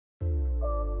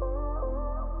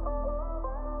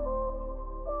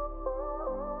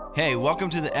Hey, welcome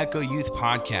to the Echo Youth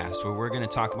Podcast, where we're going to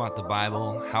talk about the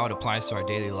Bible, how it applies to our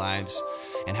daily lives,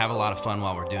 and have a lot of fun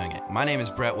while we're doing it. My name is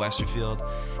Brett Westerfield,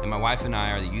 and my wife and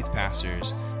I are the youth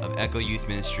pastors of Echo Youth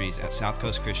Ministries at South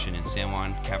Coast Christian in San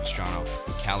Juan Capistrano,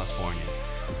 California.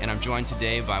 And I'm joined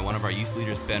today by one of our youth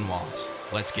leaders, Ben Wallace.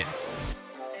 Let's get it.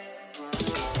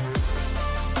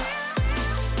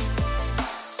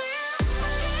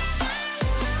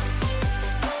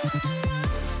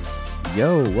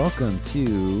 Yo, welcome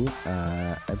to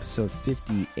episode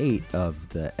 58 of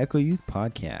the Echo Youth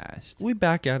Podcast. We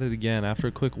back at it again after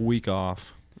a quick week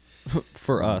off.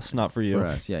 For us, not for you. For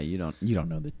us, yeah, you don't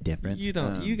know the difference. You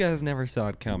don't. You guys never saw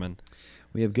it coming.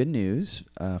 We have good news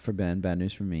for Ben, bad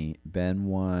news for me. Ben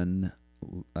won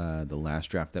the last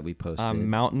draft that we posted. I'm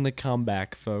mounting the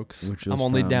comeback, folks. Which was I'm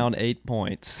only down 8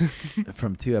 points.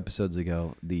 from 2 episodes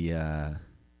ago, the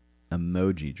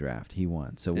emoji draft. He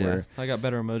won. So I got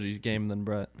better emoji game than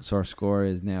Brett. So our score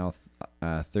is now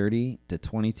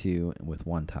 30-22 with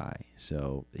one tie.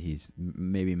 So he's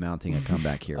maybe mounting a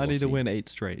comeback here. I need to win 8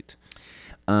 straight.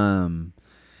 But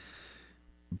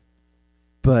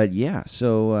yeah,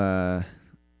 so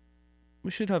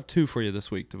We should have 2 for you this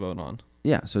week to vote on.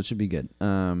 yeah, so it should be good.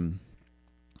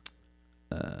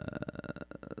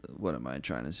 What am I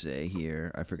trying to say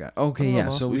here? I forgot. Okay, yeah.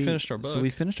 So we finished our book. So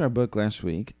we finished our book last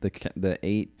week. The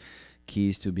 8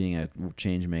 keys to being a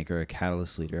change maker, a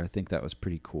catalyst leader. I think that was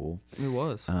pretty cool. It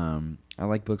was. I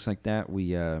like books like that.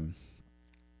 We had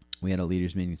a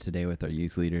leaders meeting today with our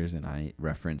youth leaders, and I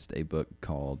referenced a book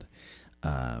called,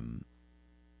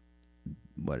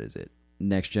 what is it?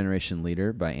 Next Generation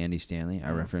Leader by Andy Stanley.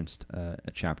 I referenced a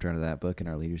chapter out of that book in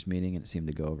our leaders meeting, and it seemed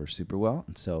to go over super well.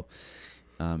 And so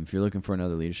if you're looking for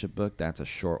another leadership book, that's a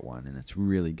short one, and it's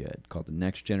really good, called The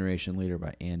Next Generation Leader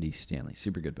by Andy Stanley.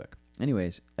 Super good book.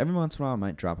 Anyways, every once in a while I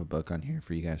might drop a book on here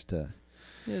for you guys to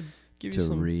give to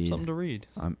you read. something to read.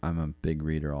 I'm a big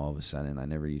reader all of a sudden. I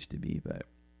never used to be, but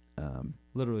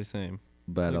Literally same.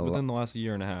 but Within the last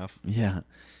year and a half. yeah,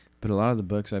 but a lot of the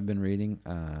books I've been reading,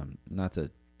 not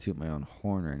to toot my own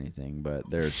horn or anything, but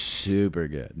they're super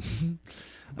good.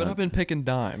 But I've been picking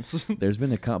dimes. There's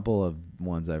been a couple of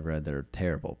ones I've read that are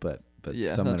terrible, but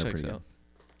yeah, some that that are checks pretty out.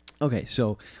 good. Okay,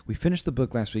 so we finished the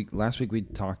book last week. Last week we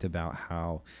talked about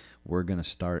how we're going to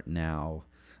start now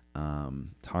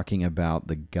talking about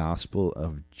the Gospel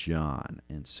of John.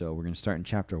 And so we're going to start in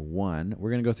chapter 1. We're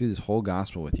going to go through this whole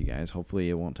gospel with you guys. Hopefully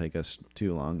it won't take us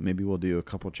too long. Maybe we'll do a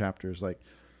couple chapters like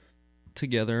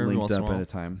Together linked once in a up while. at a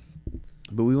time.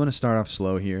 But we want to start off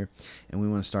slow here, and we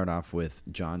want to start off with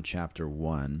John chapter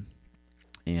 1.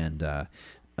 And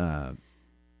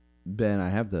Ben, I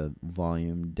have the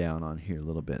volume down on here a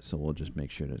little bit, so we'll just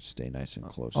make sure to stay nice and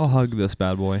close. I'll hug this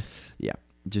bad boy. Yeah,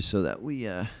 just so that we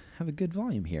have a good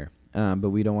volume here.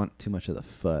 But we don't want too much of the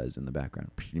fuzz in the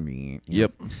background.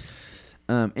 Yep.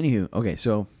 Anywho, okay,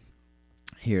 so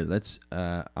here, let's.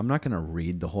 I'm not going to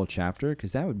read the whole chapter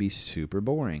because that would be super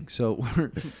boring. So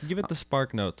Give it the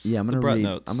spark notes. yeah, I'm the gonna Brett read.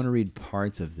 notes. I'm gonna read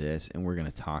parts of this, and we're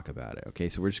gonna talk about it. Okay,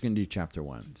 so we're just gonna do chapter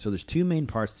 1. So there's 2 main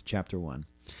parts to chapter 1.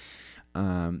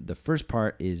 The first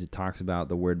part is it talks about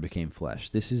the Word became flesh.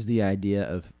 This is the idea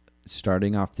of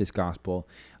starting off this gospel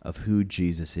of who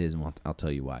Jesus is, and I'll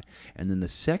tell you why. And then the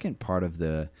second part of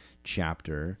the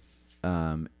chapter,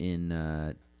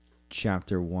 in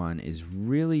chapter 1, is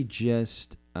really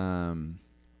just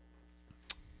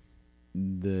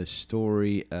the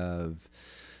story of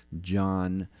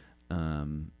John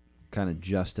kind of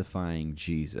justifying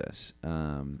Jesus.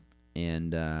 And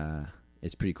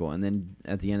it's pretty cool. And then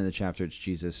at the end of the chapter, it's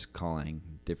Jesus calling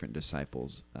different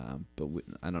disciples. But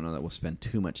I don't know that we'll spend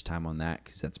too much time on that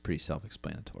because that's pretty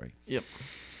self-explanatory. Yep.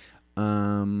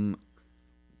 Let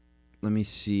me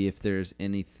see if there's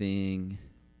anything.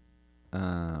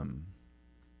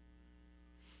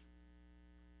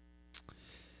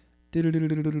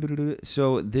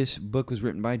 So this book was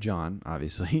written by John,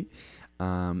 obviously.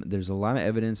 There's a lot of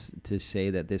evidence to say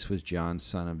that this was John,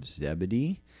 son of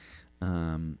Zebedee,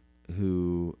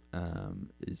 who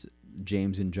is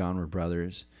James and John were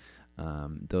brothers.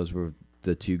 Those were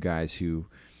the 2 guys who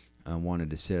wanted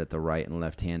to sit at the right and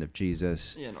left hand of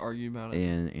Jesus. Yeah, and argue about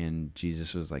it. And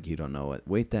Jesus was like, you don't know what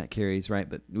weight that carries, right?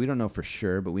 But we don't know for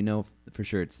sure, but we know for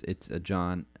sure it's a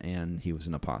John, and he was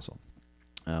an apostle,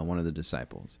 one of the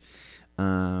disciples.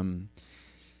 And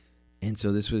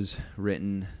so this was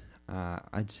written,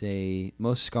 I'd say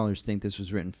most scholars think this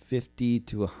was written 50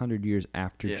 to 100 years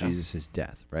after Jesus'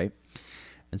 death, right?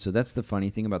 And so that's the funny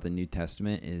thing about the New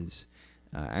Testament is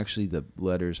actually the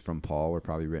letters from Paul were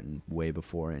probably written way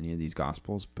before any of these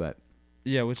Gospels, but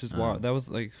yeah, which is wild. That was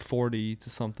like 40 to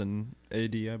something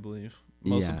AD, I believe.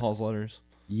 Most of Paul's letters.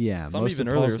 Yeah, Some most even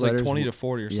of earlier. Paul's It was like letters 20 were- to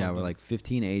 40 or something. Yeah, we're like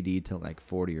 15 AD to like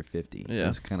 40 or 50. Yeah. It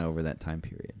was kind of over that time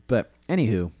period. But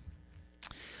anywho,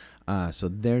 so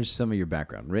there's some of your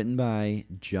background. Written by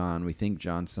John. We think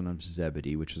John, son of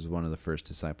Zebedee, which was one of the first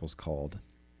disciples called.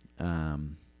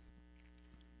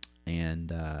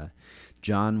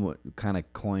 John kind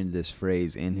of coined this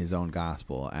phrase in his own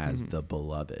gospel as the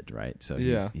beloved, right? So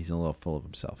he's a little full of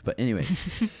himself. But anyways,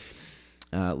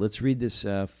 let's read this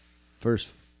first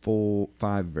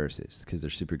 5 verses because they're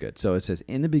super good. So it says,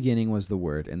 "In the beginning was the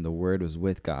Word, and the Word was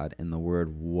with God, and the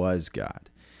Word was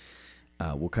God."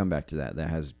 We'll come back to that.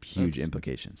 That has huge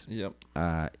implications. Yep.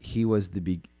 He was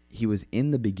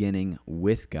in the beginning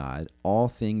with God. All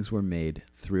things were made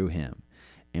through him,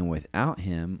 and without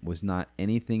him was not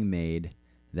anything made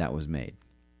that was made.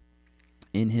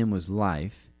 In him was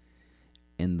life,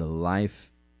 and the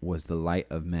life was the light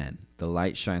of men. The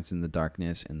light shines in the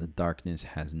darkness, and the darkness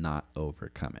has not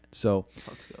overcome it. So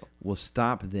Let's go. we'll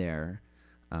stop there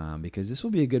because this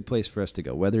will be a good place for us to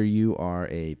go. Whether you are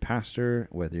a pastor,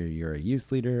 whether you're a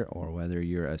youth leader, or whether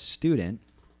you're a student,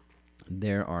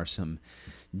 there are some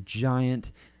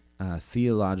giant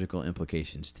theological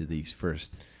implications to these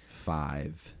first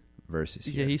 5 verses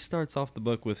here. Yeah, he starts off the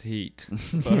book with heat,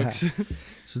 Yeah. folks.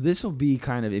 So this will be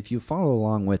kind of, if you follow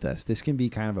along with us, this can be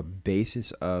kind of a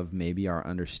basis of maybe our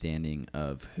understanding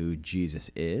of who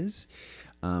Jesus is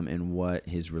and what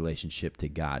his relationship to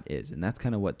God is. And that's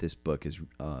kind of what this book is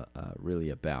really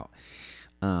about.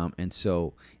 And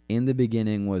so in the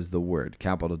beginning was the Word,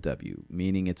 capital W,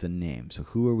 meaning it's a name. So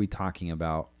who are we talking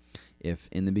about if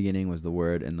in the beginning was the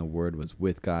Word and the Word was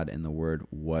with God and the Word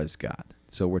was God?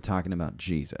 So we're talking about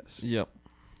Jesus. Yep.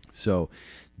 So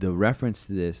the reference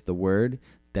to this, the Word,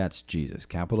 that's Jesus,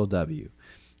 capital W.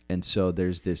 And so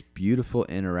there's this beautiful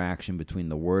interaction between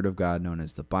the Word of God known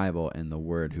as the Bible and the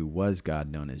Word who was God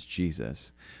known as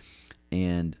Jesus.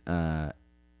 And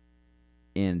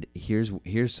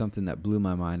here's something that blew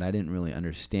my mind. I didn't really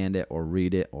understand it or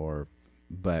read it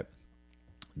but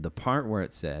the part where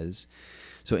it says,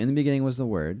 so in the beginning was the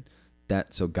Word,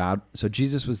 so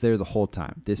Jesus was there the whole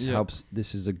time. This helps.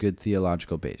 This is a good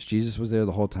theological base. Jesus was there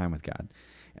the whole time with God,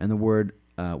 and the Word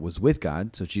was with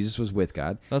God. So Jesus was with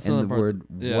God, and the Word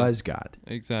was God.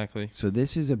 Exactly. So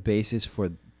this is a basis for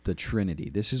the Trinity.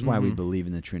 This is why we believe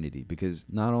in the Trinity, because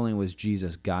not only was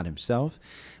Jesus God himself,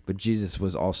 but Jesus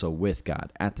was also with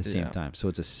God at the same time. So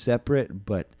it's a separate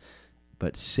but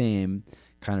same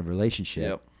kind of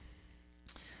relationship.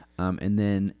 Yep. And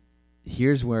then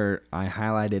here's where I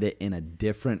highlighted it in a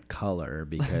different color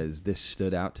because this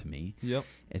stood out to me. Yep.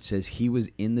 It says he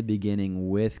was in the beginning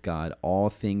with God. All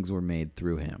things were made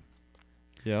through him.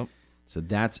 Yep. So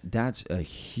that's a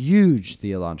huge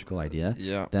theological idea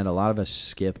that a lot of us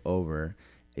skip over,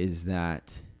 is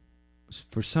that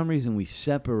for some reason we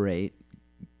separate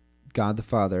God the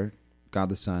Father, God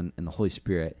the Son, and the Holy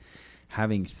Spirit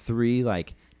having 3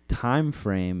 like time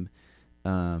frame,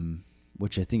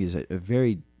 which I think is a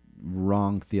very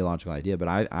wrong theological idea, but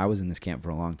I was in this camp for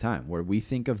a long time, where we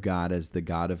think of God as the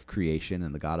God of creation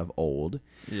and the God of old.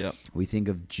 Yep. We think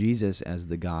of Jesus as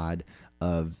the God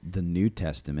of the New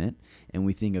Testament, and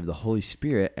we think of the Holy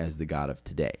Spirit as the God of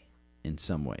today in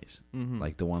some ways,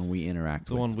 like the one we interact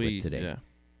with today. Yeah.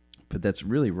 But that's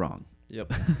really wrong.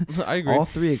 Yep. I agree. All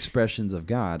 3 expressions of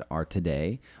God are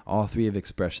today. All 3 of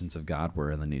expressions of God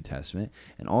were in the New Testament,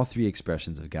 and all 3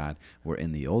 expressions of God were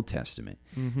in the Old Testament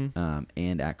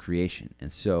and at creation.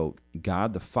 And so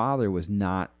God the Father was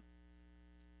not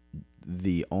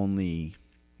the only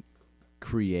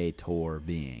creator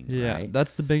being. Yeah, right?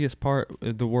 That's the biggest part,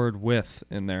 the word with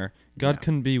in there. God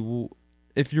can be,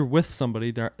 if you're with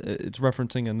somebody, it's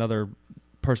referencing another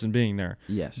person being there.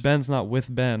 Yes. Ben's not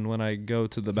with Ben when I go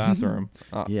to the bathroom.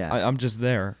 I'm just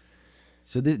there.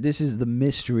 So this is the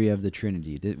mystery of the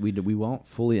Trinity. We won't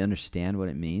fully understand what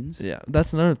it means. Yeah,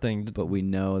 that's another thing. But we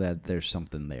know that there's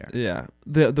something there. Yeah,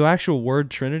 the actual word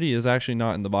Trinity is actually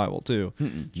not in the Bible too.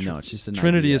 No, it's just an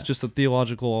Trinity idea. is just a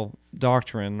theological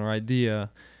doctrine or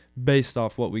idea based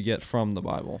off what we get from the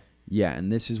Bible. Yeah,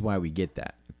 and this is why we get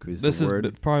that. Because this the word,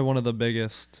 is probably one of the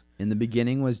biggest. In the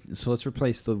beginning was, so let's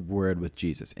replace the word with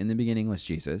Jesus. In the beginning was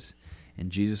Jesus, and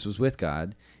Jesus was with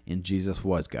God, and Jesus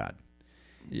was God.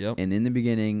 Yep. And in the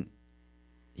beginning,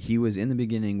 he was in the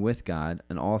beginning with God,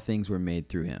 and all things were made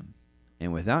through him.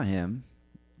 And without him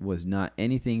was not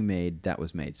anything made that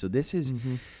was made. So this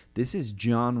is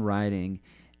John writing,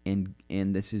 and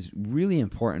this is really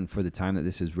important for the time that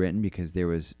this is written, because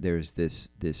there's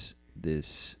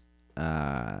this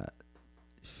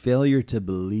failure to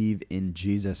believe in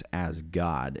Jesus as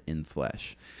God in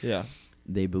flesh. Yeah.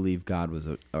 they believed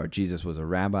or Jesus was a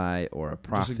rabbi or a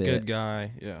prophet, just a good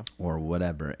guy, yeah, or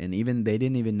whatever. And even they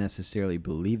didn't even necessarily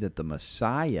believe that the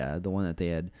Messiah, the one that they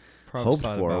had hoped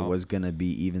for, was going to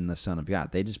be even the Son of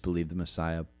God. They just believed the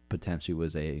Messiah potentially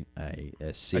was a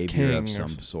savior of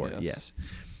some sort. Yes.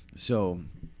 So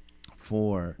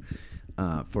for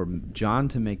John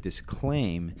to make this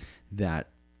claim that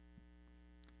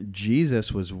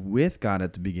Jesus was with God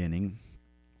at the beginning,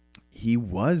 he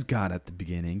was God at the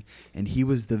beginning, and he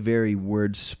was the very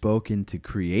word spoken to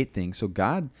create things. So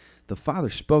God, the Father,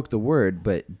 spoke the word,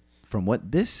 but from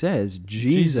what this says,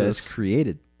 Jesus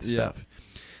created stuff.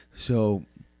 So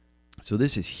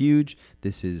this is huge.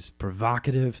 This is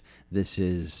provocative. This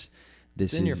is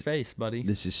in your face, buddy.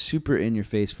 This is super in your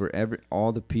face for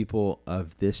all the people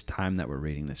of this time that we're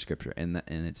reading this scripture, and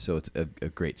it's a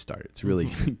great start. It's really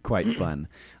quite fun.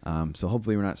 So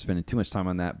hopefully we're not spending too much time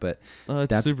on that, but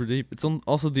it's super deep. It's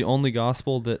also the only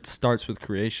gospel that starts with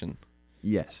creation.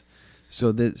 Yes.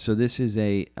 So this is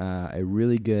a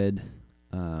really good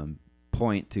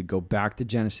point to go back to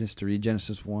Genesis, to read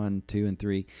Genesis 1, 2, and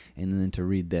 3, and then to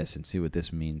read this and see what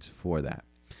this means for that.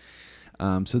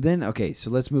 So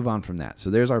let's move on from that. So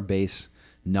there's our base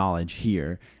knowledge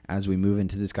here as we move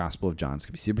into this Gospel of John. It's going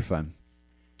to be super fun.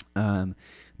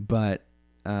 But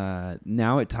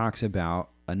now it talks about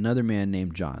another man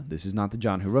named John. This is not the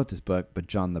John who wrote this book, but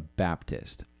John the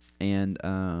Baptist. And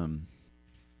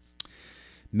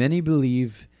many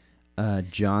believe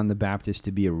John the Baptist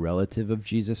to be a relative of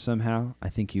Jesus somehow. I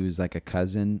think he was like a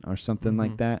cousin or something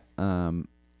like that.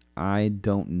 I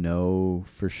don't know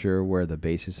for sure where the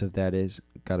basis of that is,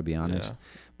 got to be honest,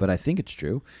 but I think it's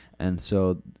true. And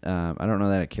so I don't know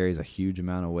that it carries a huge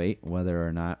amount of weight, whether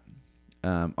or not.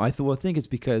 I think it's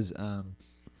because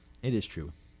it is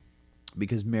true,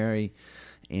 because Mary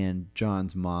and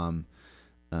John's mom,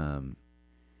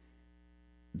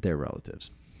 they're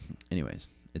relatives. Anyways,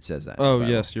 it says that. Oh,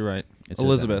 yes, you're right.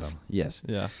 Elizabeth. Yes.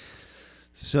 Yeah.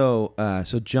 So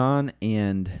John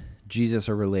and Jesus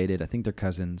are related. I think they're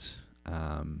cousins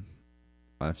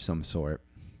of some sort.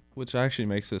 Which actually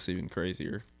makes this even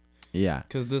crazier. Yeah.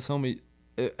 Because this homie...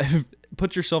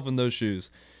 put yourself in those shoes.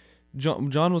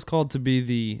 John was called to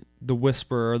be the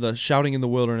whisperer, the shouting in the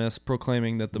wilderness,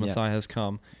 proclaiming that the Messiah has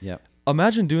come. Yep.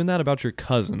 Imagine doing that about your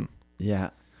cousin.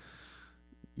 Yeah.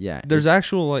 Yeah.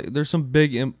 There's some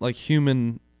big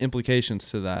human implications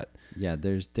to that. Yeah,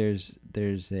 there's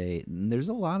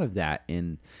a lot of that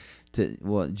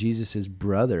Jesus's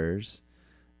brothers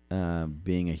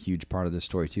being a huge part of the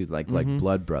story too, like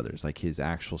blood brothers, like his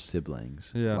actual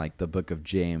siblings. Yeah. Like the book of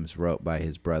James wrote by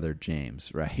his brother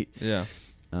James, right? Yeah.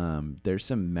 There's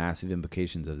some massive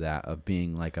implications of that, of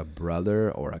being like a brother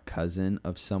or a cousin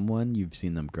of someone. You've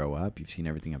seen them grow up. You've seen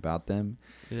everything about them.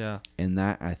 Yeah. And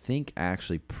that, I think,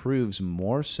 actually proves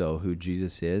more so who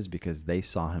Jesus is, because they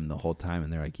saw him the whole time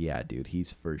and they're like, yeah, dude,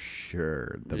 he's for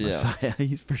sure the Messiah.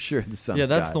 He's for sure the Son of God. Yeah,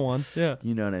 that's the one. Yeah.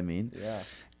 You know what I mean? Yeah.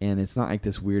 And it's not like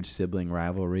this weird sibling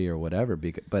rivalry or whatever.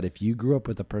 But if you grew up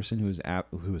with a person who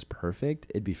was perfect,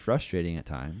 it'd be frustrating at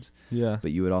times. Yeah.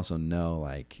 But you would also know,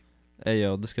 like, hey,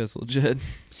 yo, this guy's legit.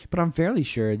 But I'm fairly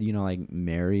sure, like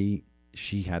Mary,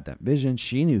 she had that vision.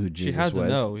 She knew who Jesus was. She had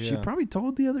to know, yeah. She probably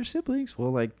told the other siblings,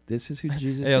 well, like, this is who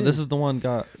Jesus hey, is. This is the one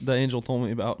the angel told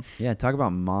me about. Yeah, talk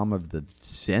about mom of the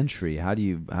century. How do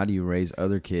you raise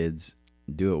other kids,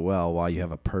 do it well, while you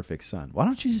have a perfect son? Why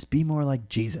don't you just be more like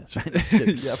Jesus, right?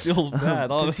 Yeah, it feels bad,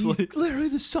 honestly. He's literally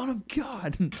the Son of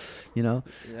God, you know?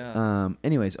 Yeah.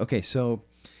 Anyways, okay, so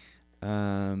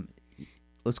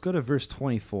let's go to verse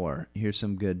 24. Here's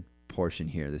some good portion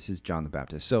here. This is John the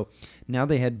Baptist. So now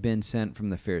they had been sent from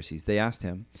the Pharisees. They asked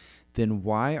him, then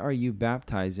why are you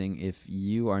baptizing if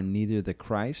you are neither the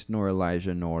Christ nor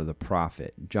Elijah nor the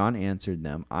prophet? John answered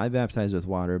them, I baptize with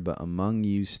water, but among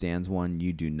you stands one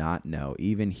you do not know,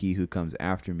 even he who comes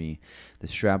after me, the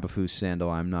strap of whose sandal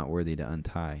I am not worthy to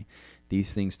untie.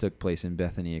 These things took place in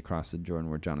Bethany across the Jordan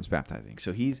where John was baptizing.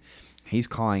 So he's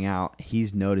calling out,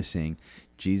 he's noticing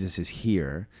Jesus is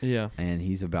here, and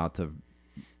he's about to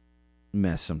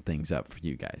mess some things up for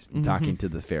you guys. Talking to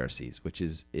the Pharisees, which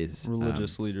is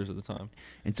religious leaders at the time.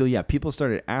 And so, people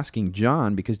started asking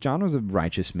John, because John was a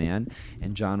righteous man,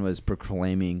 and John was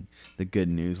proclaiming the good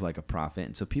news like a prophet.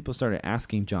 And so people started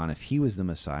asking John if he was the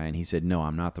Messiah, and he said, no,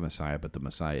 I'm not the Messiah, but the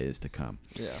Messiah is to come.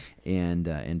 Yeah.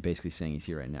 And basically saying he's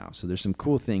here right now. So there's some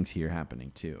cool things here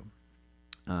happening too.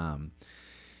 And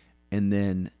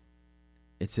then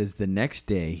it says, the next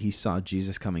day he saw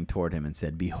Jesus coming toward him and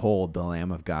said, behold, the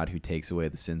Lamb of God who takes away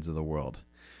the sins of the world.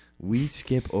 We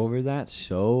skip over that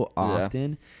so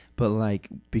often, But like,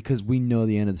 because we know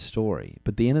the end of the story,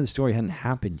 but the end of the story hadn't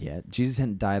happened yet. Jesus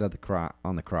hadn't died on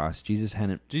the cross.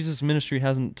 Jesus' ministry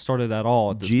hasn't started at all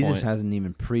at this Jesus point. hasn't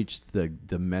even preached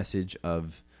the message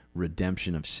of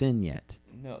redemption of sin yet.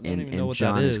 No, they don't even know what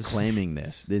John that is. is claiming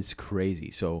this. This is crazy.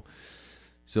 So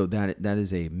that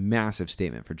is a massive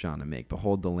statement for John to make.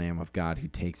 Behold the Lamb of God who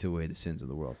takes away the sins of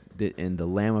the world. And the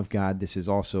Lamb of God, this is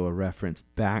also a reference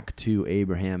back to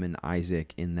Abraham and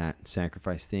Isaac in that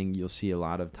sacrifice thing. You'll see a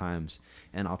lot of times,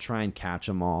 and I'll try and catch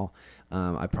them all.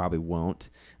 I probably won't.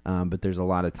 But there's a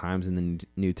lot of times in the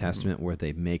New Testament where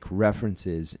they make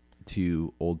references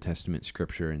to Old Testament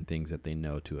scripture and things that they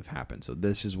know to have happened. So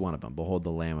this is one of them. Behold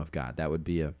the Lamb of God. That would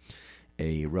be a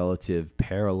relative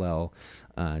parallel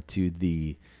to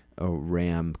the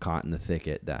ram caught in the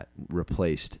thicket that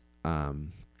replaced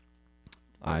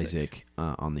Isaac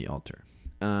on the altar.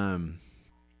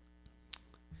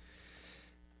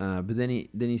 But then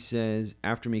he says,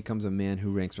 after me comes a man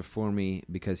who ranks before me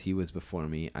because he was before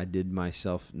me. I did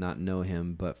myself not know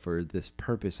him, but for this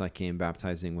purpose I came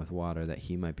baptizing with water that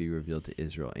he might be revealed to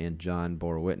Israel. And John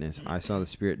bore witness. I saw the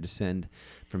Spirit descend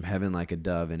from heaven like a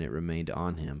dove, and it remained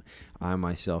on him. I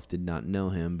myself did not know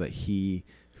him, but he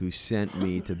who sent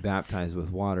me to baptize with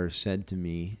water said to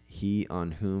me, he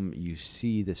on whom you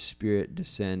see the Spirit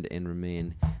descend and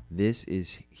remain, this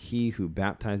is he who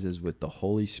baptizes with the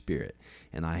Holy Spirit.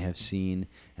 And I have seen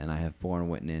and I have borne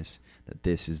witness that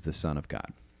this is the Son of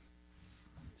God.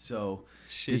 So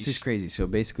This is crazy. So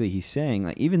basically he's saying,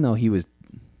 like, even though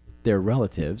they're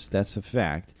relatives, that's a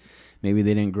fact. Maybe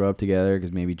they didn't grow up together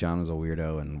because maybe John was a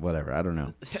weirdo and whatever. I don't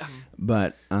know. Yeah.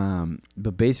 But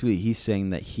basically he's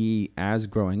saying that he, as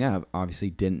growing up,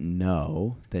 obviously didn't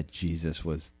know that Jesus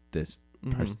was this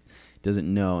person.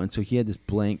 Doesn't know. And so he had this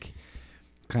blank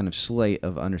kind of slate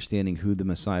of understanding who the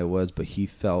Messiah was, but he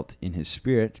felt in his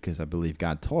spirit, because I believe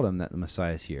God told him that the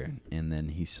Messiah is here. And then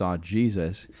he saw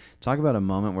Jesus. Talk about a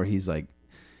moment where he's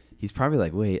probably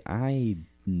like, wait, I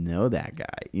know that guy.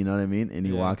 You know what I mean? And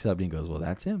he walks up and he goes, well,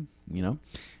 that's him. You know,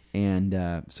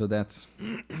 and so that's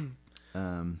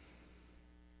kind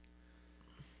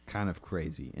of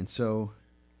crazy. And so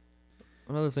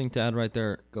another thing to add right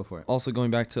there, go for it. Also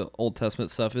going back to Old Testament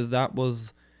stuff, is that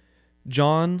was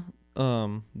John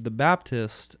the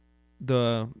Baptist,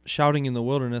 the shouting in the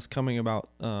wilderness coming about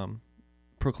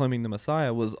proclaiming the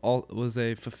Messiah was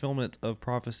a fulfillment of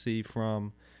prophecy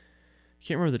from, I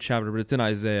can't remember the chapter, but it's in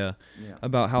Isaiah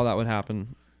about how that would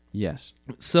happen. Yes.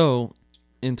 So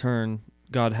in turn,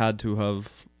 God had to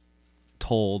have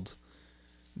told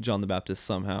John the Baptist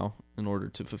somehow in order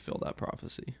to fulfill that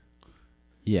prophecy.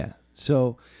 Yeah.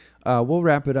 So we'll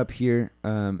wrap it up here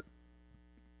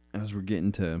as we're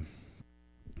getting to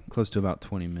close to about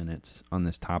 20 minutes on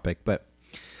this topic. But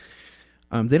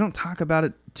they don't talk about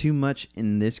it too much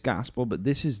in this gospel, but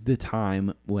this is the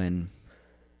time when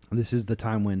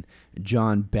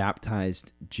John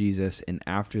baptized Jesus, and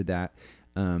after that,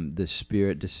 the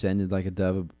Spirit descended like a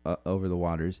dove over the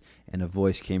waters, and a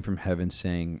voice came from heaven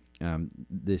saying,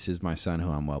 this is my Son who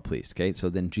I'm well pleased. Okay, so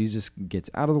then Jesus gets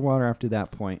out of the water after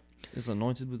that point. Is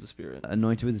anointed with the Spirit.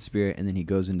 And then he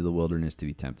goes into the wilderness to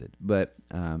be tempted. But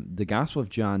the Gospel of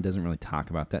John doesn't really talk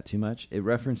about that too much. It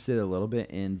referenced it a little bit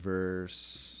in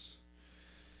verse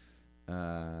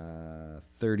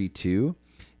 32.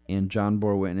 And John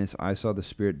bore witness, I saw the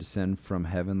Spirit descend from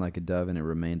heaven like a dove, and it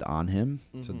remained on him.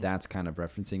 Mm-hmm. So that's kind of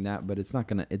referencing that, but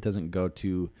it doesn't go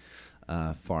too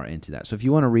far into that. So if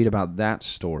you want to read about that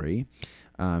story,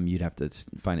 you'd have to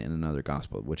find it in another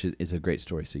gospel, which is a great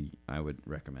story, so I would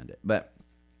recommend it. But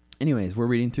anyways, we're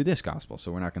reading through this gospel,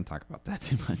 so we're not going to talk about that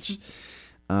too much.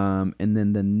 And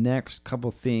then the next couple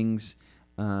things,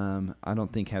 I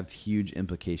don't think have huge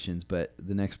implications, but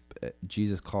the next,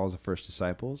 Jesus calls the first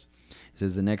disciples. It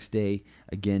says, the next day,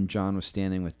 again, John was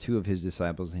standing with two of his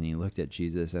disciples, and he looked at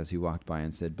Jesus as he walked by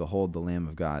and said, behold, the Lamb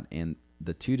of God. And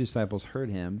the two disciples heard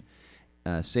him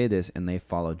say this, and they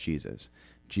followed Jesus.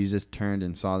 Jesus turned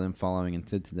and saw them following and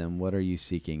said to them, what are you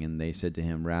seeking? And they said to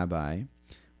him, Rabbi,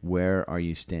 where are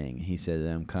you staying? He said to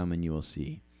them, come and you will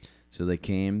see. So they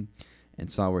came and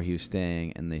saw where he was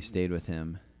staying, and they stayed with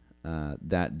him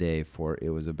that day, for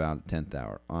it was about 10th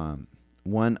hour.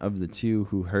 One of the two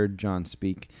who heard John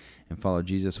speak and followed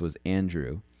Jesus was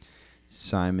Andrew,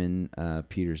 Simon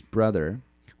Peter's brother,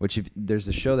 which there's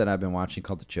a show that I've been watching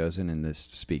called The Chosen, and this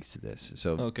speaks to this.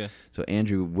 So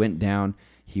Andrew went down.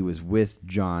 He was with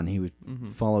John. He would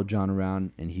follow John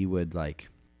around, and he would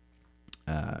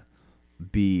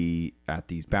be at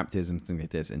these baptisms, things like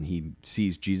this, and he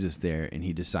sees Jesus there, and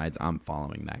he decides, I'm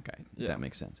following that guy. If that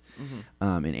makes sense.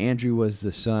 And Andrew was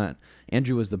the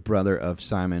brother of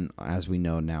Simon, as we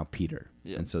know now, Peter.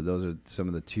 Yeah. And so those are some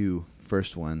of the two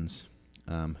first ones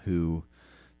who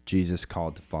Jesus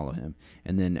called to follow him.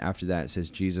 And then after that, it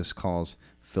says Jesus calls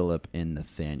Philip and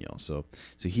Nathaniel. So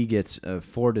he gets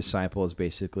 4 disciples,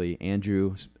 basically: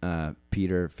 Andrew,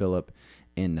 Peter, Philip,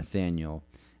 and Nathaniel.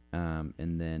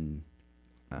 And then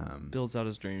builds out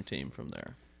his dream team from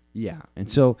there. Yeah. And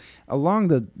so along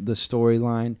the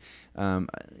storyline,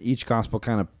 each gospel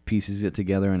kind of pieces it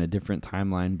together in a different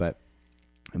timeline,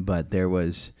 but there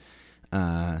was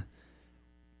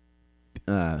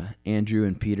Andrew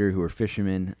and Peter, who were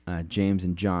fishermen, James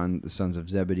and John, the sons of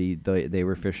Zebedee, they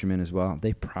were fishermen as well.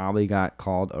 They probably got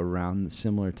called around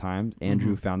similar times.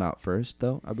 Andrew found out first,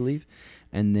 though, I believe.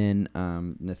 And then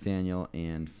Nathaniel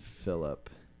and Philip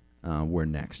were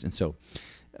next. And so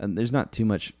there's not too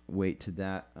much weight to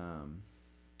that.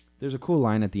 There's a cool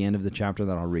line at the end of the chapter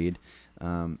that I'll read.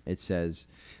 It says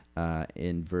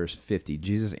in verse 50,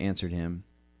 Jesus answered him,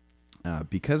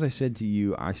 because I said to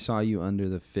you, I saw you under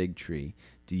the fig tree.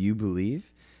 Do you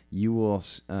believe? You will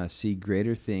see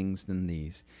greater things than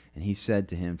these. And he said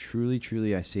to him, truly,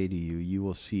 truly, I say to you, you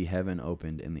will see heaven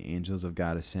opened and the angels of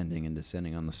God ascending and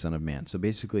descending on the Son of Man. So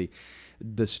basically,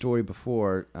 the story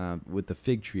before with the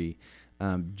fig tree,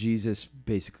 Jesus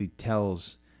basically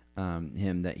tells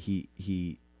him that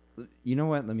he you know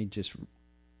what? Let me just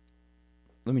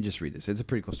read this. It's a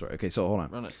pretty cool story. Okay, so hold on.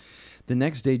 Run it. The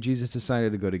next day, Jesus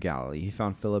decided to go to Galilee. He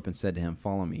found Philip and said to him,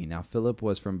 follow me. Now, Philip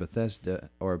was from Bethsaida,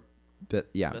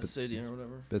 Bethsaida,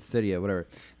 whatever,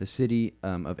 the city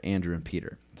of Andrew and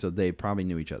Peter. So they probably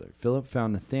knew each other. Philip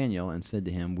found Nathanael and said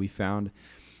to him, we found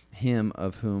him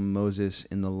of whom Moses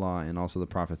in the law and also the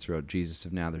prophets wrote, Jesus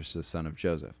of Nazareth, the son of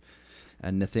Joseph.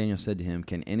 And Nathanael said to him,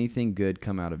 can anything good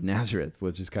come out of Nazareth?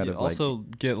 Which is kind of like... Also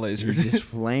get lasered. He just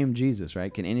flamed Jesus,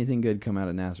 right? Can anything good come out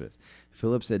of Nazareth?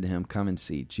 Philip said to him, come and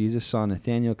see. Jesus saw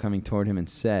Nathanael coming toward him and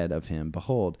said of him,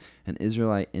 behold, an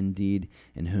Israelite indeed,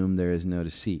 in whom there is no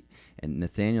deceit. And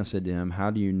Nathanael said to him,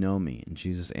 how do you know me? And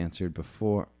Jesus answered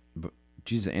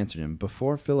him,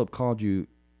 before Philip called you,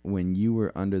 when you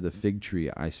were under the fig tree,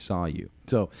 I saw you.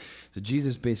 So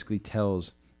Jesus basically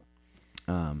tells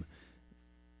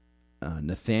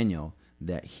Nathanael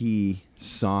that he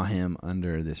saw him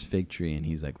under this fig tree, and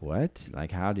he's like, what?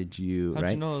 Like, how did you, How'd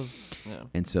right? you know yeah.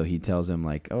 And so he tells him,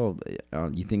 like, oh,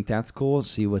 you think that's cool?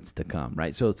 See what's to come,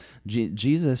 right? So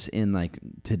Jesus, in like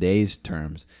today's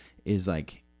terms, is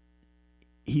like,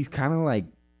 he's kind of like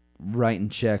writing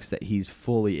checks that he's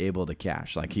fully able to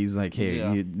cash. Like, he's like, hey,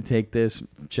 you take this,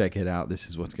 check it out. This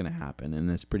is what's going to happen.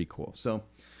 And it's pretty cool. So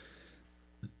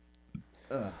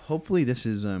hopefully this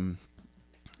is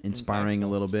inspiring a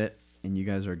little bit, and you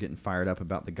guys are getting fired up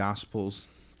about the Gospels.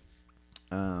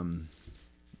 But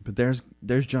there's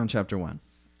John chapter 1.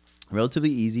 Relatively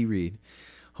easy read.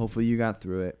 Hopefully you got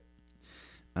through it.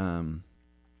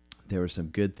 There were some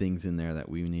good things in there that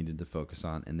we needed to focus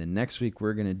on. And then next week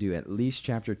we're going to do at least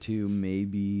chapter 2,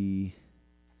 maybe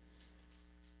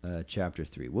chapter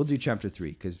 3. We'll do chapter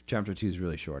 3 because chapter 2 is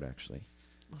really short, actually.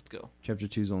 Let's go. Chapter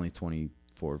 2 is only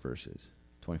 24 verses,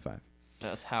 25.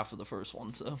 That's half of the first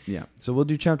one, so. Yeah. So we'll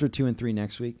do chapter 2 and 3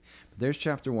 next week. But there's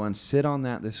chapter 1. Sit on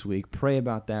that this week. Pray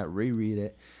about that. Reread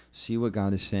it. See what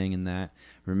God is saying in that.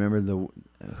 Remember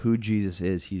who Jesus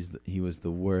is. He was the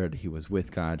Word. He was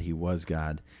with God. He was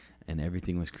God. And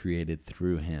everything was created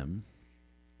through him,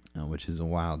 which is a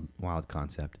wild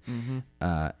concept. Mm-hmm.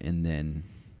 And then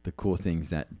the cool things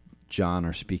that John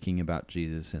are speaking about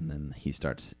Jesus, and then he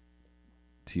starts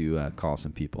to call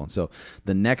some people. And so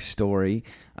the next story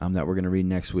that we're going to read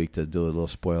next week, to do a little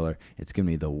spoiler, it's going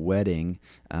to be the wedding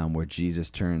where Jesus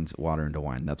turns water into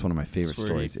wine. That's one of my favorite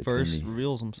stories. It's first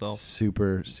reveals himself.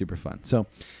 Super, super fun. So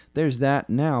there's that.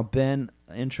 Now, Ben,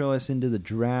 intro us into the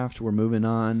draft. We're moving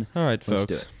on. All right, Let's folks.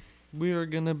 do it. We are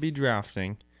going to be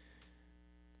drafting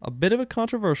a bit of a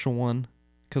controversial one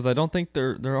because I don't think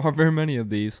there are very many of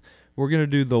these. We're going to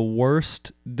do the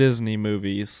worst Disney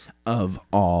movies of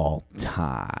all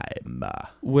time,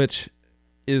 which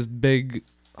is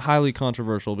highly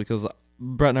controversial because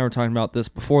Brett and I were talking about this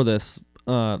before this.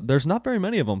 There's not very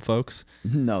many of them, folks.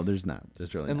 No, there's not.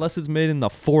 There's really unless it's made in the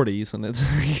 40s, and it's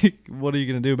what are you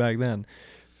going to do back then?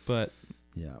 But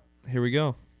yeah, here we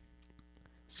go.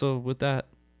 So with that,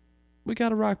 we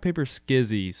got a rock, paper,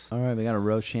 skizzies. All right, we got a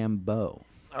Rochambeau.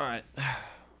 All right.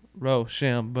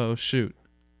 Rochambeau, shoot.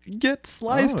 Get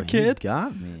sliced, kid. You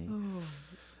got me.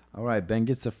 All right, Ben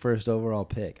gets the first overall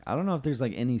pick. I don't know if there's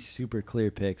like any super clear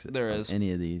picks. There is.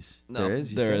 Any of these. No, there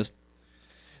is? There is.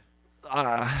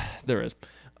 There is.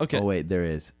 Okay. Oh wait, there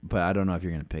is, but I don't know if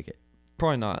you're gonna pick it.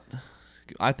 Probably not.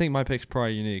 I think my pick's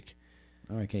probably unique.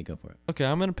 All right, can't go for it. Okay,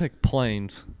 I'm gonna pick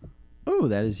Planes Oh,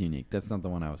 that is unique. That's not the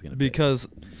one I was gonna pick. because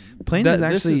Planes that- is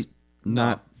this actually is-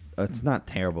 not. It's not a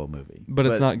terrible movie, But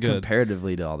it's not good.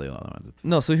 comparatively to all the other ones. It's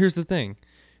no. So here's the thing: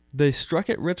 they struck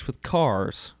it rich with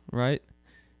Cars, right?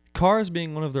 Cars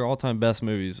being one of their all-time best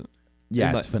movies, yeah,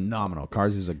 and it's phenomenal.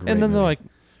 Cars is a great. and then they're movie.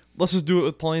 like, "Let's just do it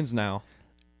with Planes now."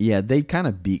 yeah, they kind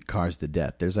of beat Cars to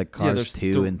death. There's like Cars there's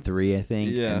 2 and 3, I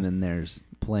think, Yeah. and then there's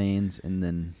Planes, and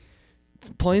then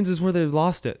Planes is where they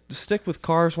lost it. Just stick with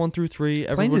Cars 1 through 3. Planes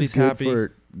Everybody's is good happy.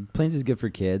 for Planes is good for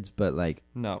kids, but like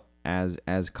No, as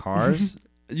Cars,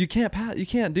 you can't You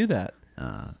can't do that.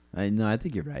 I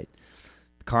think you're right.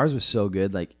 Cars was so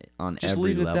good, like on Just every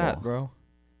leave it level. at that, bro.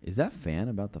 Is that fan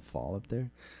about to fall up there?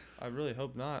 I really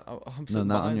hope not. I'm No,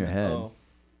 not on your it. head. Oh,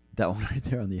 That one right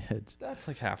there on the edge. that's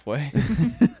like halfway.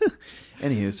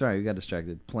 Anywho, sorry, we got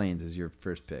distracted. Planes is your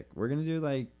first pick. We're gonna do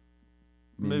like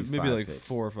Maybe 5 like picks.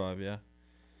 4 or 5. Yeah.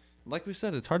 Like we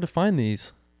said, it's hard to find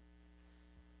these.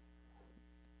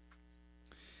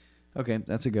 Okay,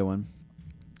 that's a good one.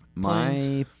 My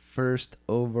Planes. first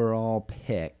overall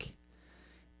pick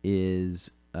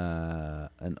is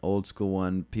an old school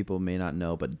one. People may not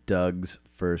know, but Doug's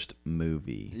first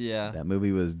movie. Yeah. That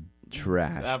movie was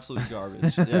trash. Absolute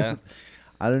garbage. Yeah.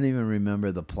 I don't even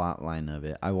remember the plot line of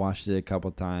it. I watched it a couple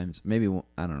times. Maybe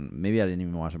I don't know. Maybe I didn't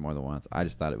even watch it more than once. I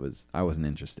just thought I wasn't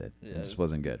interested. Yeah, It it just was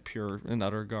wasn't good. Pure and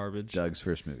utter garbage. Doug's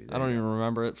first movie. I don't even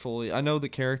remember it fully. I know the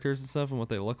characters and stuff and what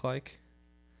they look like.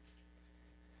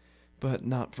 But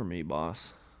not for me,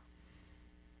 boss.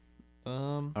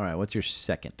 All right, what's your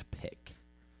second pick?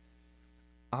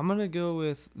 I'm going to go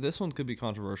with this one could be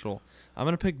controversial. I'm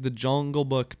going to pick The Jungle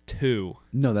Book 2.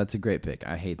 No, that's a great pick.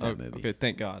 I hate that Oh, movie. Okay,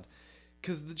 thank God.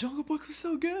 Cuz The Jungle Book was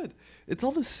so good. It's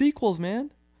all the sequels,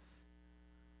 man.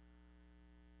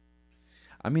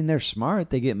 I mean, they're smart.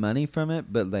 They get money from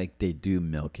it, but like they do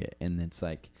milk it, and it's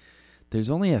like there's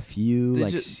only a few They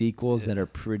like ju- sequels that are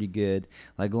pretty good.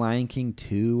 Like Lion King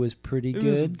 2 was pretty It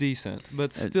was good. decent,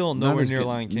 but still Not nowhere as near good-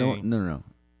 Lion King. No.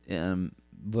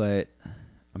 But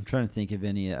I'm trying to think of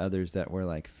any others that were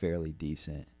like fairly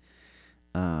decent.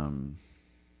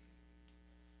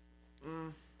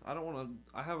 I don't want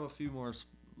to. I have a few more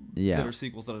Yeah. that are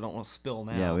sequels that I don't want to spill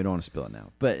now. Yeah, we don't want to spill it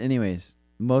now. But anyways,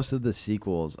 most of the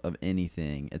sequels of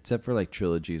anything, except for like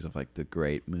trilogies of like the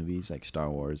great movies like Star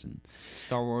Wars and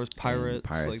Star Wars, Pirates,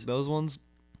 like Pirates. those ones.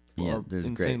 yeah, are there's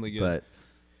insanely great.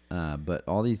 good. But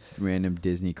all these random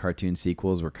Disney cartoon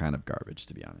sequels were kind of garbage,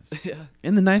 to be honest. Yeah,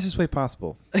 In the nicest way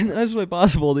possible. in the nicest way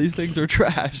possible. These things are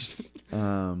trash.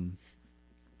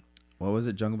 What was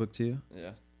it? Jungle Book 2? Yeah.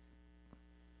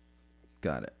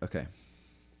 Got it. Okay.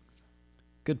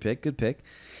 Good pick. Good pick.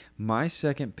 My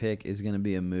second pick is going to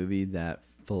be a movie that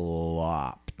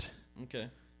flopped. Okay.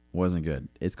 Wasn't good.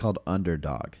 It's called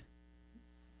Underdog.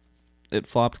 It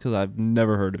flopped because I've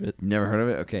never heard of it. Never heard of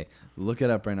it? Okay. Look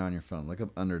it up right now on your phone. Look up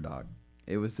Underdog.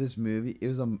 It was this movie.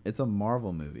 It's a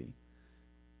Marvel movie.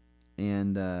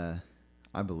 And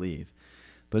I believe.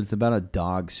 But it's about a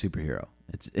dog superhero.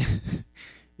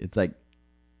 It's like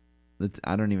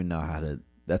I don't even know how to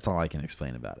that's all I can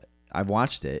explain about it. I've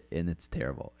watched it and it's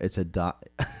terrible. It's a dog.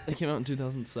 It came out in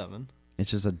 2007.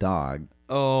 It's just a dog.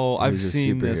 Oh, I've Who's a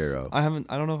seen this. superhero. I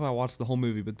don't know if I watched the whole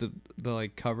movie, but the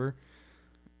like cover.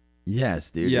 Yes,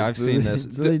 dude. Yeah, It's I've seen literally- this.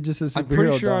 It's literally just a superhero I'm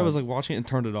pretty sure I dog. was like watching it and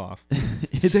turned it off.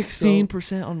 It's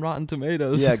 16% on Rotten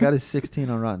Tomatoes. Yeah, I got a 16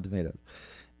 on Rotten Tomatoes.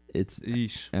 It's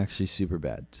Eesh. actually super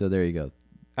bad. So there you go.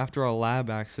 After a lab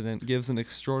accident gives him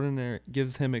extraordinary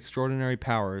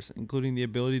powers, including the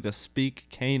ability to speak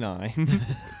canine.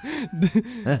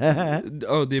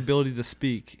 The ability to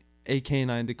speak. A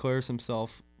canine declares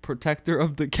himself protector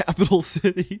of the capital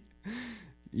city.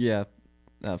 Yeah,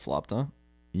 that flopped, huh?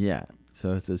 Yeah.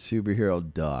 So it's a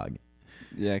superhero dog.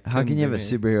 Yeah. How can you have a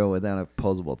super? superhero without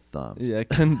opposable thumbs? Yeah,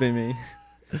 couldn't be me.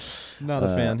 Not a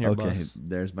fan here, Okay, boss.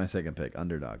 there's my second pick.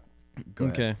 Underdog. Go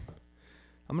ahead. Okay.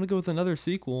 I'm going to go with another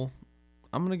sequel.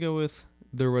 I'm going to go with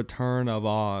The Return of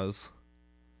Oz.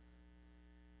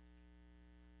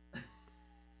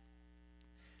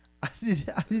 I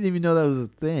didn't even know that was a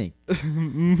thing.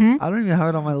 Mm-hmm. I don't even have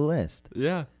it on my list.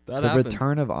 Yeah, that The happened.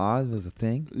 Return of Oz was a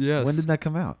thing? Yes. When did that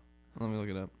come out? Let me look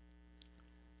it up.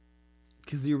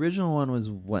 Because the original one was,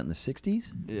 what, in the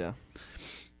 60s? Yeah.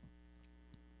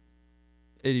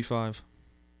 85.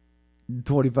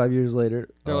 25 years later.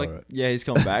 They're All like, right. yeah, he's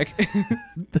coming back.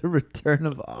 The Return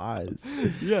of Oz.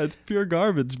 Yeah, it's pure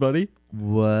garbage, buddy.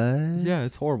 What? Yeah,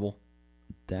 it's horrible.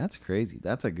 That's crazy.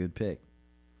 That's a good pick.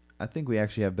 I think we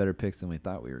actually have better picks than we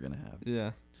thought we were going to have.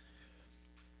 Yeah.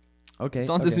 Okay. It's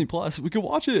on okay. Disney Plus. We could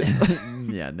watch it.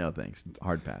 Yeah, no thanks.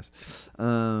 Hard pass.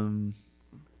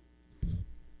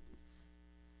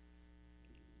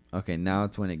 Okay, now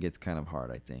it's when it gets kind of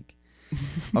hard, I think.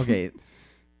 Okay,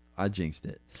 I jinxed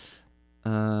it.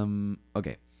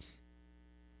 Okay.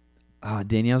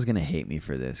 Danielle's gonna hate me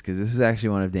for this because this is actually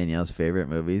one of Danielle's favorite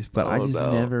movies, but I just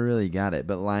never really got it.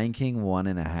 But Lion King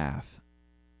 1.5.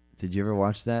 Did you ever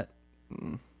watch that?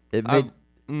 It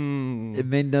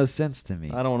made no sense to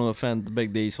me. I don't want to offend the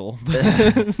big diesel.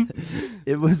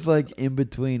 It was like in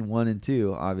between 1 and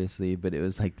 2, obviously, but it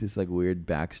was like this like weird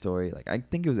backstory. Like I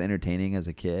think it was entertaining as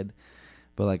a kid,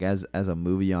 but like as a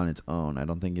movie on its own, I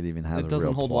don't think it even has It a doesn't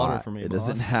real hold plot. water for me, It boss.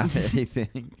 doesn't have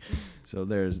anything. So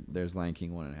there's Lion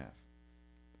King 1.5.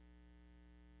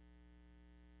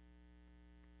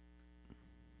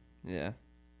 Yeah.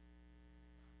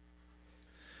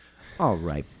 All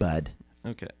right, bud.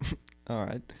 Okay. All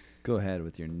right. Go ahead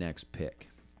with your next pick.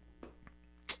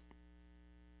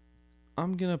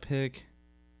 I'm going to pick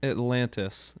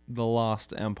Atlantis, The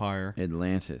Lost Empire.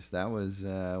 Atlantis. That was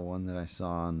one that I saw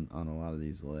on a lot of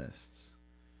these lists.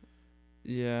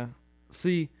 Yeah.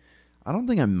 See, I don't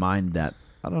think I mind that.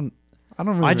 I don't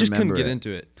really I just couldn't remember get it.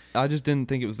 into it. I just didn't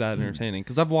think it was that entertaining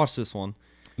because I've watched this one.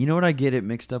 You know what I get it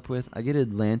mixed up with? I get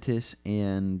Atlantis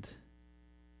and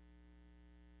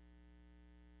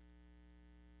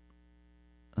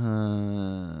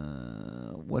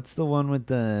what's the one with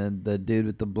the dude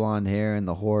with the blonde hair and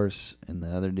the horse and the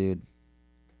other dude?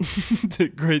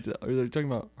 Great. Are they talking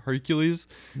about Hercules?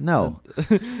 No. I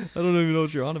don't even know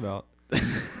what you're on about.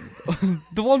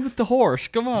 The one with the horse.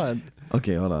 Come on.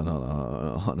 Okay, hold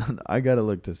on. I gotta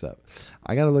look this up.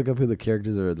 I gotta look up who the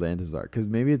characters of Atlantis are, because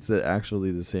maybe it's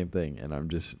actually the same thing, and I'm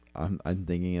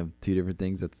thinking of two different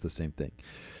things. That's the same thing.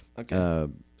 Okay.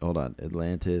 Hold on,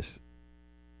 Atlantis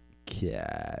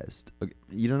cast. Okay,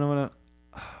 you don't know what?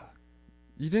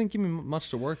 You didn't give me much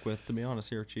to work with, to be honest,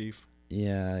 here, Chief.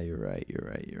 Yeah, you're right.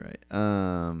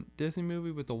 Disney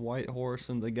movie with the white horse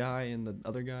and the guy and the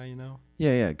other guy, you know?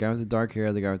 Yeah. Guy with the dark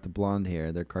hair, the guy with the blonde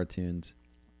hair. They're cartoons.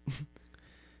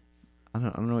 I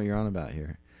don't know what you're on about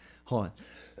here. Hold on.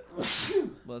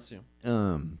 Bless you.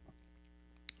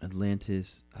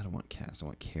 Atlantis. I don't want cast. I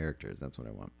want characters. That's what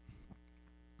I want.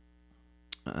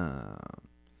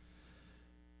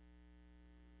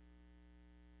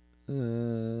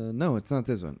 No, it's not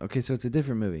this one. Okay, so it's a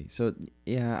different movie. So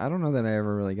yeah, I don't know that I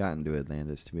ever really got into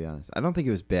Atlantis, to be honest. I don't think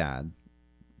it was bad.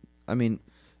 I mean,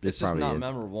 It's it just probably not is.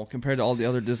 memorable compared to all the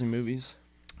other Disney movies.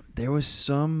 There was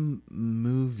some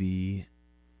movie.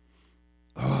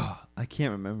 Oh, I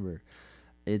can't remember.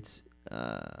 It's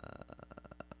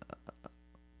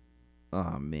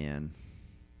oh man,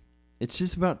 it's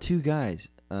just about two guys.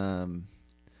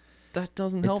 That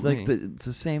doesn't It's help like me. it's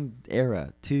the same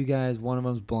era. Two guys. One of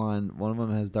them's blonde. One of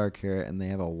them has dark hair, and they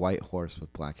have a white horse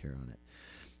with black hair on it.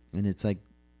 And it's like,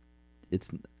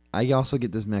 it's. I also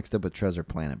get this mixed up with Treasure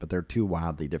Planet, but they're two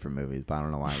wildly different movies. But I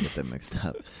don't know why I get them mixed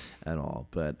up at all.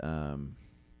 But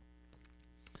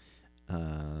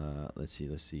let's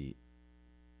see.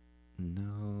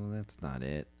 No, that's not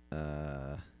it.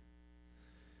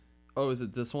 Oh, is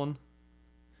it this one?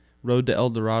 Road to El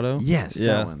Dorado? Yes,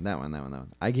 Yeah. that one.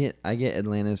 I get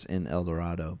Atlantis and El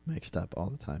Dorado mixed up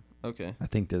all the time. Okay. I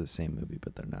think they're the same movie,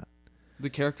 but they're not. The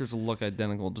characters will look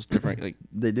identical, just different like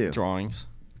They do. drawings.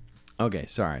 Okay,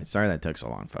 sorry that took so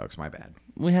long, folks. My bad.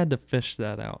 We had to fish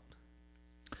that out.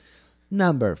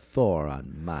 Number 4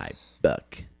 on my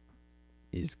book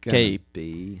is gonna Cape.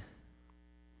 be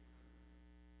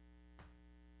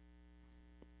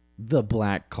The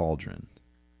Black Cauldron.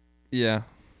 Yeah.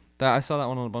 I saw that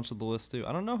one on a bunch of the lists too.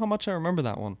 I don't know how much I remember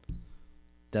that one.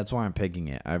 That's why I'm picking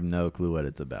it. I have no clue what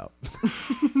it's about.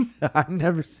 I've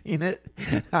never seen it.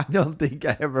 I don't think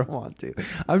I ever want to.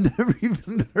 I've never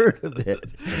even heard of it.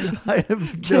 I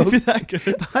have Can't be that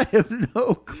good. I have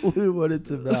no clue what it's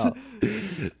about.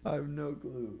 I have no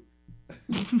clue.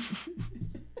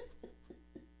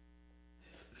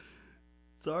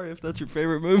 Sorry if that's your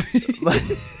favorite movie.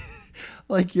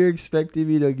 Like you're expecting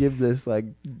me to give this like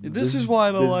This is why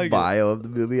I don't this like it. bio of the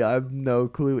movie. I have no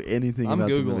clue anything I'm about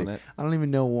the Googling movie. it. I don't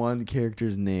even know one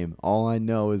character's name. All I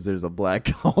know is there's a black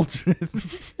cauldron.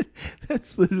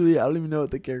 That's literally, I don't even know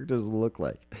what the characters look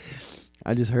like.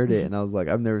 I just heard it and I was like,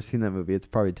 I've never seen that movie. It's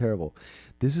probably terrible.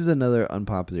 This is another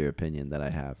unpopular opinion that I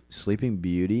have. Sleeping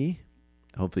Beauty.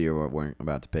 Hopefully you weren't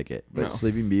about to pick it, but No.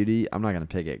 Sleeping Beauty, I'm not gonna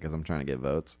pick it because I'm trying to get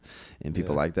votes, and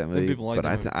people Yeah. like that And movie. people like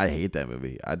but that I hate that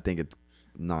movie. I think it's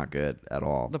not good at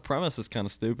all. The premise is kind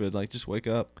of stupid. Like, just wake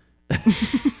up. He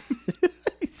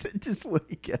said, "Just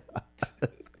wake up."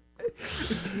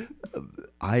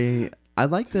 I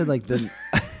like the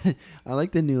I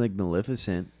like the new like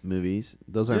Maleficent movies.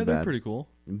 Those aren't they're bad. pretty cool.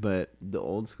 But the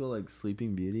old school like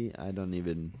Sleeping Beauty, I don't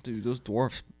even. Dude, those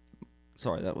dwarfs.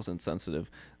 Sorry, that was insensitive.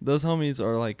 Those homies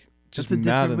are like just That's a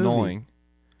mad different movie. annoying.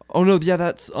 Oh no, yeah,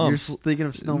 that's You're thinking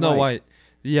of Snow no, White.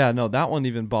 Yeah, no, that one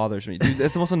even bothers me, dude.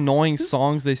 That's the most annoying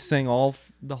songs they sing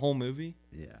the whole movie.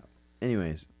 Yeah.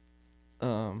 Anyways,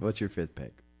 what's your fifth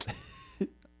pick?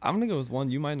 I'm gonna go with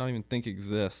one you might not even think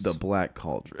exists. The Black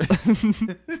Cauldron.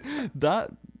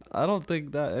 That I don't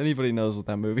think that anybody knows what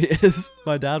that movie is.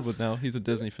 My dad would know. He's a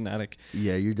Disney fanatic.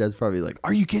 Yeah, your dad's probably like,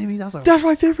 "Are you kidding me? That's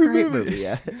My favorite great movie."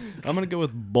 Yeah. I'm gonna go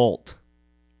with Bolt.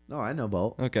 No, I know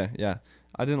Bolt. Okay, yeah.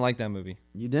 I didn't like that movie.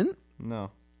 You didn't?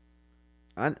 No.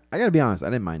 I gotta be honest. I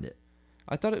didn't mind it.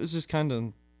 I thought it was just kind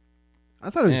of I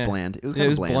thought it was bland. It was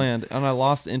kind of bland, and I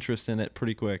lost interest in it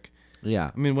pretty quick. Yeah.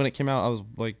 I mean, when it came out, I was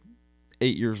like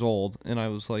 8 years old, and I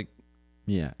was like,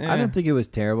 Yeah. Eh. I didn't think it was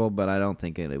terrible, but I don't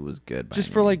think it was good. By just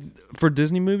any for like means. for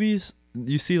Disney movies,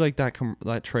 you see like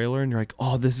that trailer, and you're like,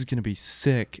 oh, this is gonna be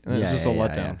sick, and it's just a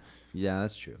letdown. Yeah,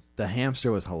 that's true. The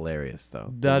hamster was hilarious,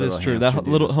 though. That is true. That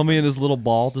little homie and his little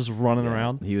ball just running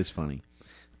around. He was funny.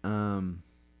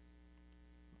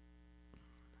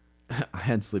 I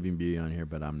had Sleeping Beauty on here,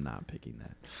 but I'm not picking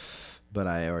that. But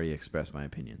I already expressed my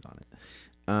opinions on it.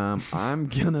 I'm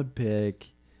gonna pick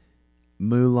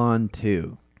Mulan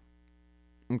 2.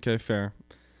 Okay, fair.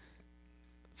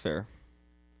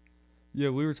 Yeah,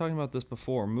 we were talking about this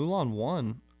before. Mulan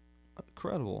 1,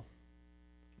 incredible.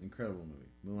 Incredible movie.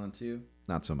 Mulan 2,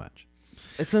 not so much.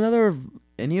 It's another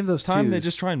Any of those time twos, they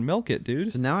just try and milk it,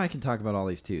 dude. So now I can talk about all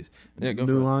these twos. Yeah, go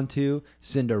for Mulan 2,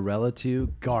 Cinderella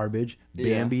 2, garbage.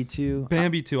 Yeah. Bambi 2.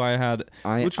 Bambi 2 I had,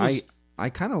 which was I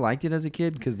kind of liked it as a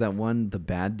kid because that one, the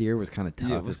bad deer, was kind of tough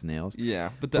Yeah, it was- as nails. yeah,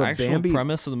 but the But actual Bambi-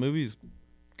 premise of the movie is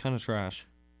kind of trash.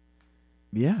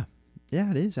 Yeah.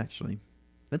 Yeah, it is actually.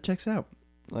 That checks out.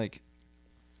 Like,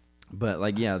 But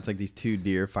like, yeah, it's like these two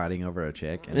deer fighting over a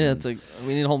chick. And yeah, then- it's like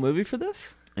we need a whole movie for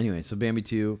this. Anyway, so Bambi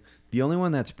 2. The only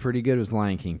one that's pretty good was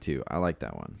Lion King 2. I like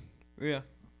that one. Yeah,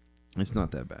 It's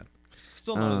not that bad.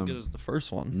 still not as good as the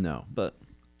first one, No. but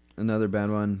Another bad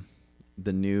one,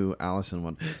 the new Allison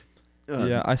one.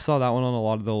 yeah, I saw that one on a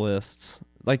lot of the lists,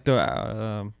 like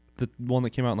the one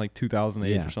that came out in like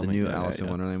 2008 Yeah, or the something. new Yeah, Alice in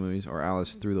yeah. Wonderland movies, or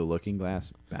Alice Through the Looking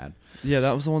Glass. Bad. Yeah,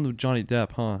 that was the one with Johnny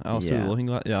Depp, huh? Alice Through Yeah. the Looking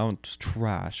Glass. Yeah, that one was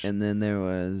trash. And then there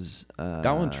was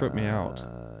That one tripped me out.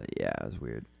 Yeah, it was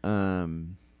weird.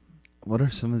 What are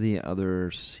some of the other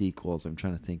sequels I'm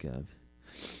trying to think of?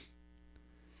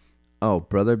 Oh,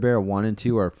 Brother Bear 1 and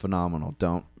 2 are phenomenal.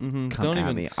 Don't come Don't at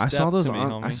even me. I saw step those to me,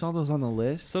 on. I homie. saw those on the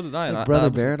list. So did I. and Like I Brother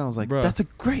was Bear, and I was like, bruh. "That's a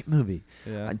great movie."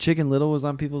 Yeah. Chicken Little was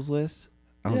on people's lists.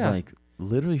 I was Yeah. like,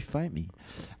 "Literally, fight me."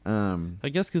 I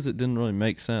guess because it didn't really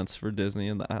make sense for Disney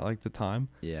at like the time.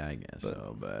 Yeah, I guess But-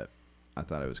 so, but I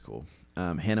thought it was cool.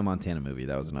 Hannah Montana movie,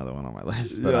 that was another one on my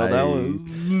list. But Yeah, that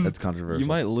was- that's controversial. You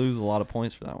might lose a lot of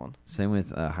points for that one, Same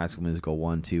with High School Musical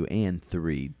 1, 2, and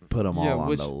 3. Put them Yeah, all on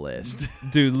which- the list.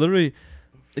 dude. Literally,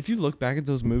 if you look back at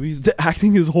those movies, the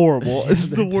acting is horrible. It's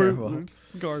the They're worst. terrible. It's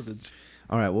garbage.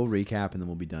 All right, we'll recap and then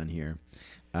we'll be done here.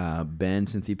 Ben,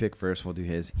 since he picked first, we'll do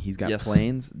his. He's got Yes.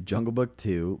 Planes, Jungle Book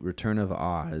 2, Return of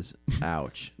Oz.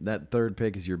 Ouch. That third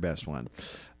pick is your best one.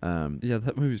 Yeah,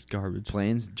 that movie's garbage.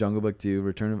 Planes, Jungle Book 2,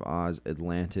 Return of Oz,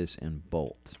 Atlantis, and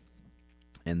Bolt.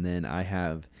 And then I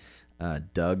have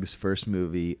Doug's first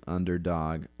movie,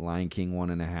 Underdog, Lion King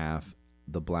 1.5,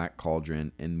 The Black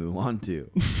Cauldron, and Mulan 2.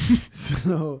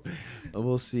 So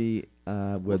we'll see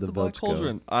where What's the the Black votes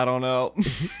Cauldron? go. I don't know.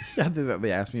 Yeah,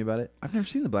 they asked me about it. I've never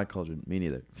seen The Black Cauldron. Me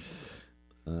neither.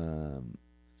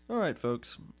 All right,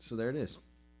 folks. So there it is.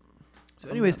 So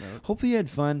On anyways, that note. hopefully you had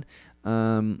fun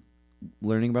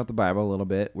learning about the Bible a little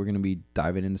bit. We're going to be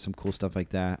diving into some cool stuff like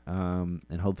that.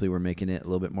 And hopefully we're making it a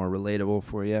little bit more relatable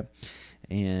for you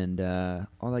and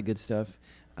all that good stuff.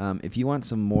 If you want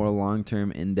some more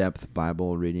long-term, in-depth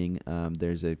Bible reading,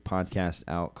 there's a podcast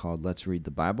out called Let's Read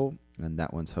the Bible, and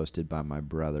that one's hosted by my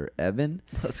brother, Evan.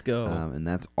 Let's go. And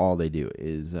that's all they do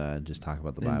is just talk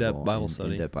about the Bible. In-depth Bible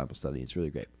study. In-depth Bible study. It's really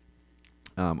great.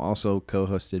 Also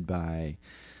co-hosted by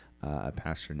a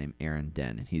pastor named Aaron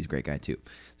Den, and he's a great guy too.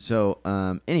 So,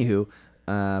 anywho,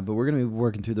 but we're going to be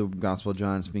working through the Gospel of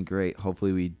John. It's been great.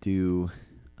 Hopefully we do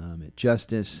it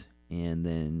justice, and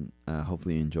then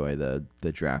hopefully you enjoy the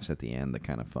drafts at the end, the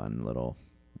kind of fun little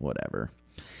whatever.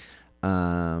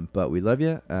 But we love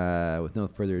you. With no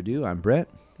further ado, I'm Brett.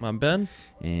 I'm Ben.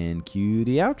 And cue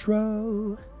the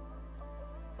outro.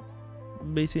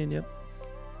 Be seeing you.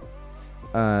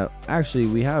 Actually,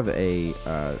 we have a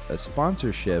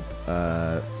sponsorship.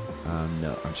 No, I'm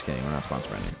just kidding. We're not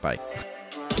sponsored right now. Bye.